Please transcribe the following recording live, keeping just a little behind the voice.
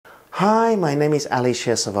Hi, my name is Ali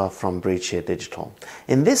Shirsavar from Biricha Digital.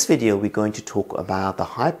 In this video, we're going to talk about the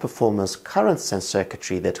high performance current sense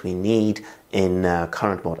circuitry that we need in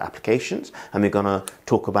current mode applications, and we're going to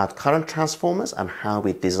talk about current transformers and how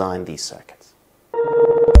we design these circuits.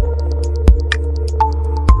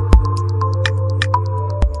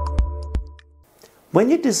 When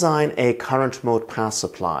you design a current mode power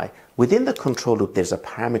supply, within the control loop there's a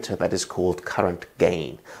parameter that is called current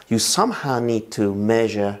gain. You somehow need to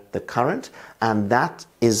measure the current, and that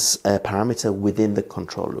is a parameter within the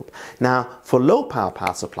control loop. Now, for low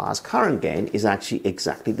power supplies, current gain is actually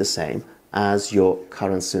exactly the same as your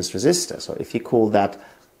current sense resistor. So if you call that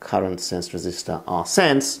current sense resistor R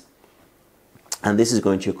sense, and this is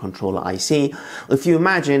going to your controller IC, if you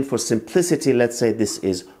imagine, for simplicity, let's say this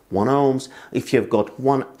is 1 ohms. If you've got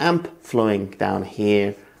 1 amp flowing down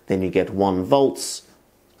here, then you get 1 volts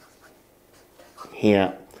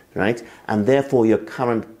here, right? And therefore your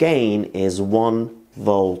current gain is 1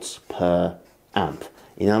 volt per amp.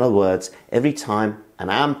 In other words, every time an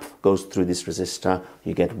amp goes through this resistor,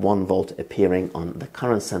 you get 1 volt appearing on the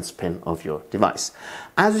current sense pin of your device.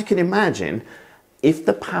 As you can imagine, if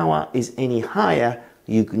the power is any higher,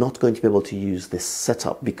 you're not going to be able to use this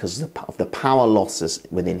setup because of the power losses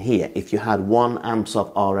within here. If you had 1 amps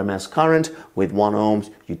of RMS current with 1 ohms,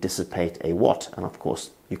 you dissipate a watt, and of course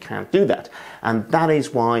you can't do that. And that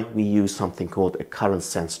is why we use something called a current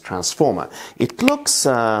sense transformer. It looks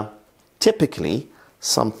typically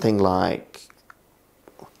something like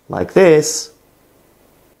this,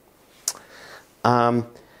 and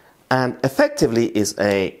effectively is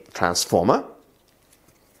a transformer.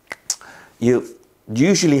 You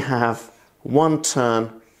usually have 1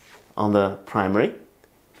 turn on the primary,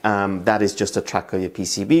 that is just a track of your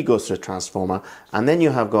PCB, goes to a transformer, and then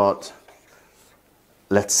you have got,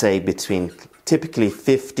 let's say, between typically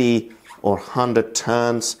 50 or 100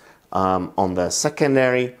 turns on the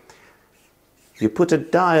secondary. You put a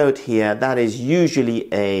diode here, that is usually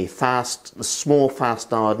a small fast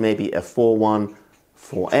diode, maybe a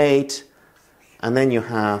 4148, and then you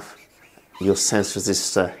have your sense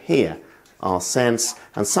resistor here, R sense,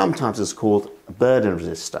 and sometimes it's called a burden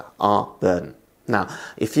resistor, R burden. Now,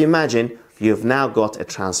 if you imagine you've now got a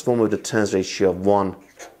transformer with a turns ratio of 1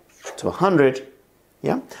 to 100,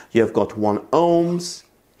 yeah, you've got 1 ohms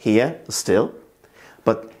here still,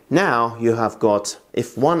 but now you have got,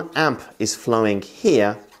 if 1 amp is flowing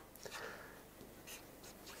here,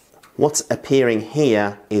 what's appearing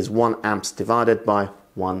here is 1 amps divided by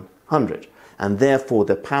 100, and therefore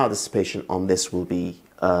the power dissipation on this will be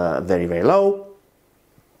very, very low,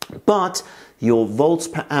 but your volts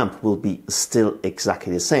per amp will be still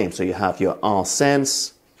exactly the same. So you have your R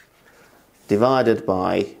sense divided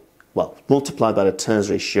by, well, multiplied by the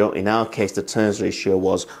turns ratio. In our case, the turns ratio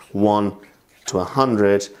was 1 to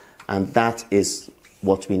 100, and that is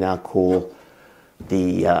what we now call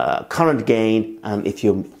the current gain. And if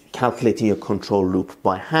you're calculating your control loop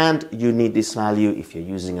by hand, you need this value. If you're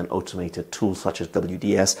using an automated tool such as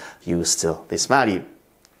WDS, you use still this value.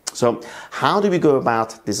 So how do we go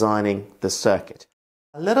about designing the circuit?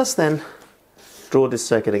 Let us then draw this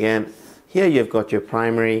circuit again. Here you've got your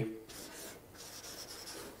primary.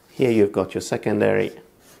 Here you've got your secondary.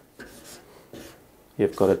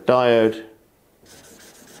 You've got a diode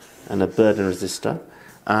and a burden resistor.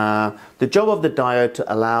 The job of the diode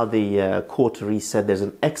to allow the core to reset, there's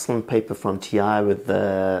an excellent paper from TI with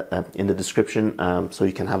in the description, so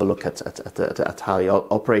you can have a look at how it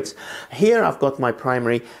operates. Here I've got my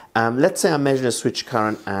primary. Let's say I'm measuring a switch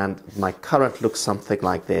current, and my current looks something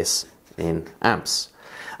like this in amps.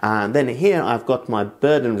 And then here I've got my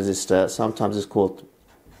burden resistor. Sometimes it's called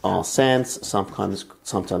R sense, sometimes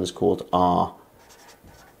it's called R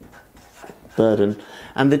burden.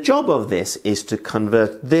 And the job of this is to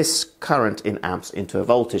convert this current in amps into a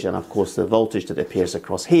voltage, and of course the voltage that appears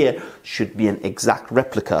across here should be an exact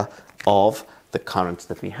replica of the current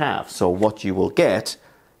that we have. So what you will get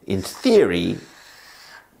in theory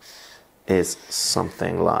is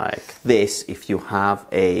something like this if you have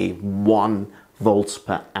a 1 volts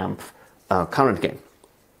per amp current gain.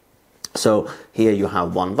 So here you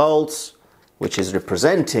have 1 volts, which is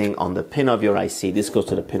representing on the pin of your IC. This goes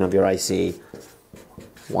to the pin of your IC,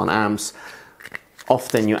 1 amps.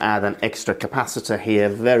 Often you add an extra capacitor here,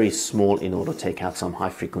 very small, in order to take out some high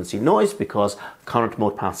frequency noise, because current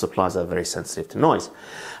mode power supplies are very sensitive to noise.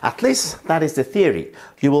 At least that is the theory.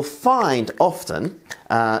 You will find often,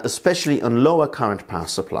 especially on lower current power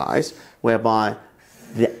supplies, whereby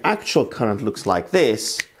the actual current looks like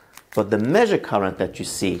this, but the measured current that you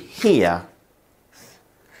see here,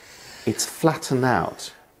 it's flattened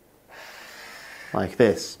out like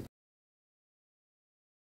this.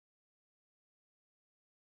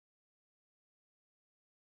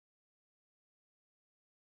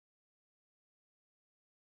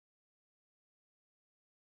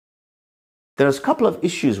 There's a couple of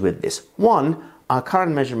issues with this. One, our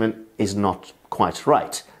current measurement is not quite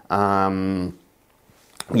right.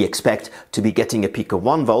 We expect to be getting a peak of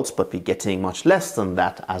 1 volt, but we're getting much less than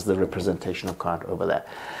that as the representation of current over there.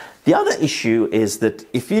 The other issue is that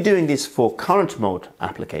if you're doing this for current mode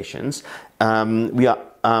applications,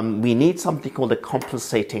 we need something called a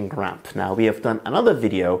compensating ramp. Now, we have done another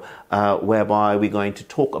video whereby we're going to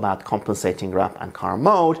talk about compensating ramp and current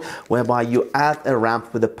mode, whereby you add a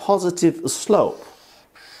ramp with a positive slope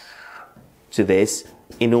to this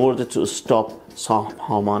in order to stop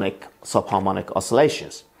subharmonic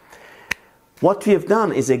oscillations. What we have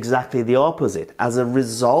done is exactly the opposite. As a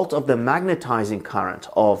result of the magnetizing current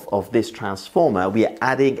of this transformer, we are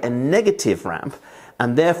adding a negative ramp,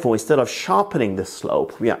 and therefore instead of sharpening the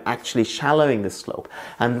slope, we are actually shallowing the slope.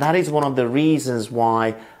 And that is one of the reasons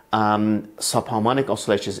why subharmonic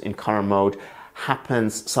oscillations in current mode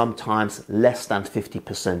happens sometimes less than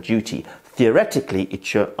 50% duty. Theoretically, it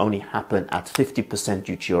should only happen at 50%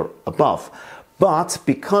 duty or above. But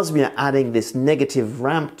because we are adding this negative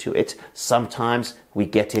ramp to it, sometimes we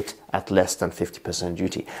get it at less than 50%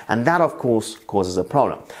 duty. And that, of course, causes a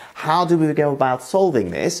problem. How do we go about solving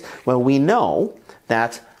this? Well, we know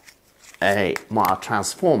that a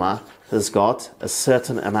transformer has got a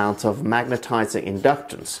certain amount of magnetizing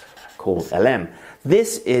inductance called Lm.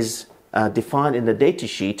 This is defined in the data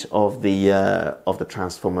sheet of the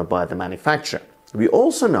transformer by the manufacturer. We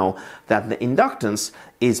also know that the inductance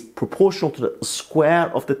is proportional to the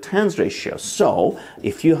square of the turns ratio. So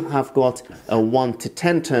if you have got a 1 to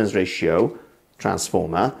 10 turns ratio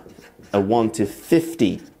transformer, a 1 to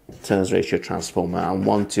 50 turns ratio transformer, and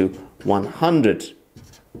 1 to 100,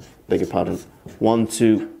 beg your pardon, 1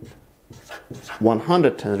 to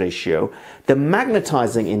 100 turns ratio, the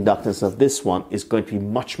magnetizing inductance of this one is going to be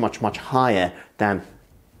much higher than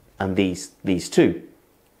these two.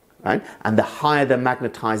 Right? And the higher the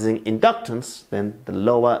magnetizing inductance, then the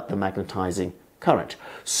lower the magnetizing current.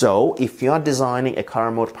 So if you are designing a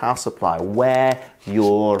current mode power supply where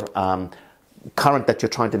your current that you're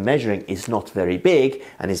trying to measuring is not very big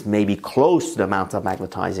and is maybe close to the amount of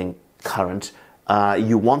magnetizing current,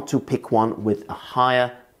 you want to pick one with a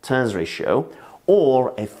higher turns ratio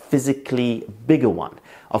or a physically bigger one.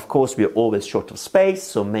 Of course, we are always short of space,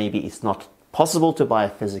 so maybe it's not possible to buy a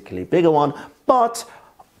physically bigger one, but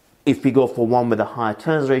if we go for one with a higher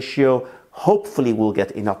turns ratio, hopefully we'll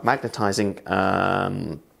get enough magnetizing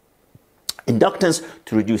inductance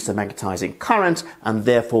to reduce the magnetizing current, and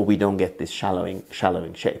therefore we don't get this shallowing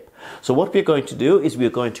shape. So what we're going to do is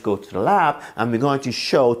we're going to go to the lab and we're going to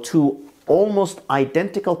show two almost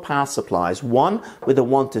identical power supplies, one with a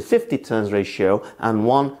 1 to 50 turns ratio and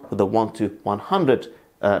one with a 1 to 100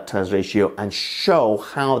 turns ratio, and show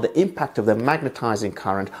how the impact of the magnetizing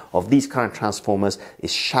current of these current transformers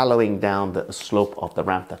is shallowing down the slope of the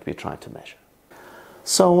ramp that we're trying to measure.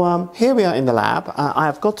 So here we are in the lab.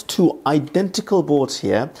 I've got two identical boards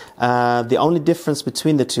here. The only difference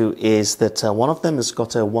between the two is that one of them has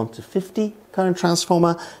got a 1 to 50 current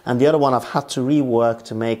transformer, and the other one I've had to rework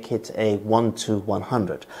to make it a 1 to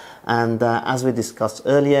 100. And as we discussed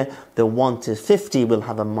earlier, the 1 to 50 will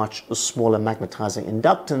have a much smaller magnetizing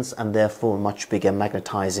inductance and therefore a much bigger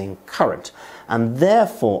magnetizing current. And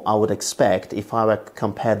therefore, I would expect, if I were to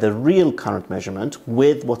compare the real current measurement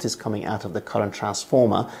with what is coming out of the current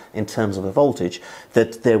transformer in terms of the voltage,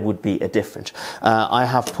 that there would be a difference. I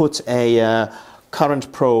have put a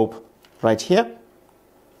current probe right here.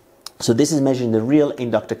 So this is measuring the real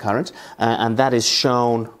inductor current, and that is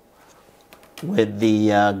shown with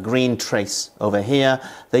the green trace over here.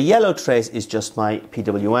 The yellow trace is just my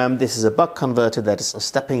PWM. This is a buck converter that is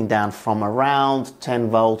stepping down from around 10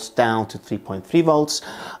 volts down to 3.3 volts.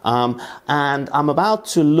 And I'm about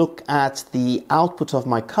to look at the output of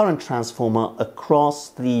my current transformer across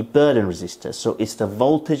the burden resistor. So it's the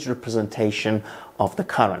voltage representation of the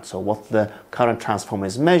current. So what the current transformer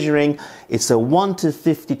is measuring, it's a 1 to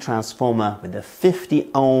 50 transformer with a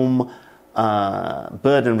 50 ohm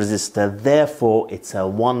burden resistor, therefore it's a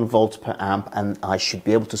 1 volt per amp, and I should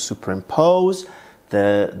be able to superimpose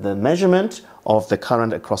the measurement of the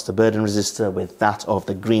current across the burden resistor with that of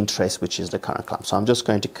the green trace, which is the current clamp. So I'm just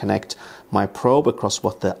going to connect my probe across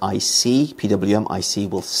what the IC, PWM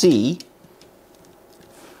IC, will see.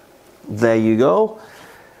 There you go.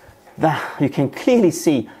 You can clearly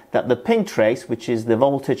see that the pink trace, which is the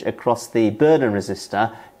voltage across the burden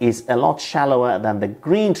resistor, is a lot shallower than the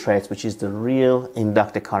green trace, which is the real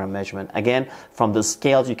inductor current measurement. Again, from the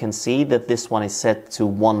scales you can see that this one is set to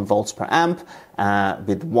 1 volts per amp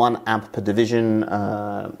with 1 amp per division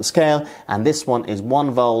scale, and this one is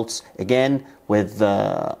 1 volt again with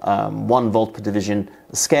 1 volt per division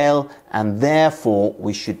scale, and therefore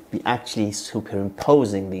we should be actually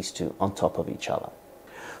superimposing these two on top of each other.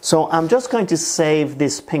 So I'm just going to save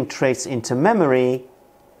this pink trace into memory.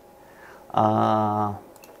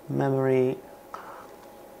 Memory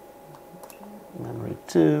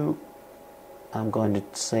 2. I'm going to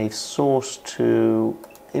save source to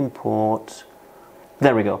import.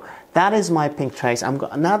 There we go. That is my pink trace.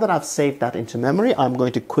 Now that I've saved that into memory, I'm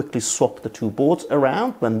going to quickly swap the two boards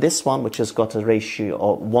around. When this one, which has got a ratio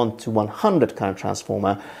of 1 to 100 current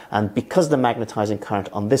transformer, and because the magnetizing current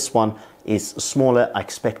on this one is smaller, I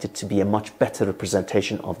expect it to be a much better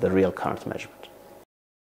representation of the real current measurement.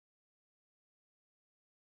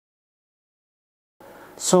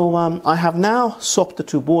 So I have now swapped the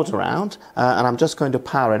two boards around, and I'm just going to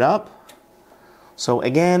power it up. So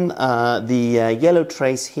again, the yellow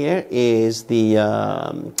trace here is the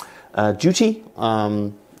duty.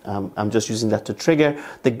 I'm just using that to trigger.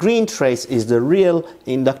 The green trace is the real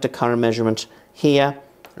inductor current measurement here,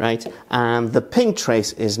 right? And the pink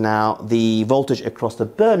trace is now the voltage across the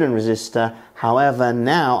burden resistor. However,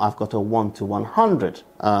 now I've got a 1 to 100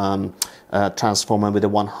 transformer with a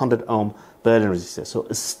 100 ohm burden resistor. So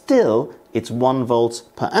still, it's 1 volt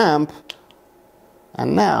per amp.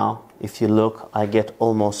 And now, if you look, I get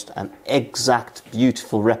almost an exact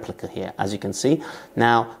beautiful replica here, as you can see.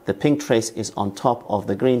 Now, the pink trace is on top of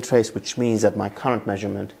the green trace, which means that my current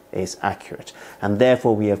measurement is accurate. And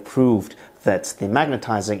therefore, we have proved that the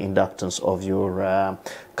magnetizing inductance of your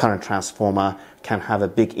current transformer can have a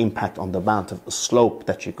big impact on the amount of slope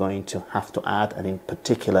that you're going to have to add, and in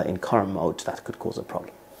particular in current mode, that could cause a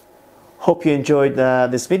problem. Hope you enjoyed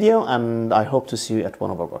this video, and I hope to see you at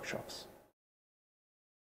one of our workshops.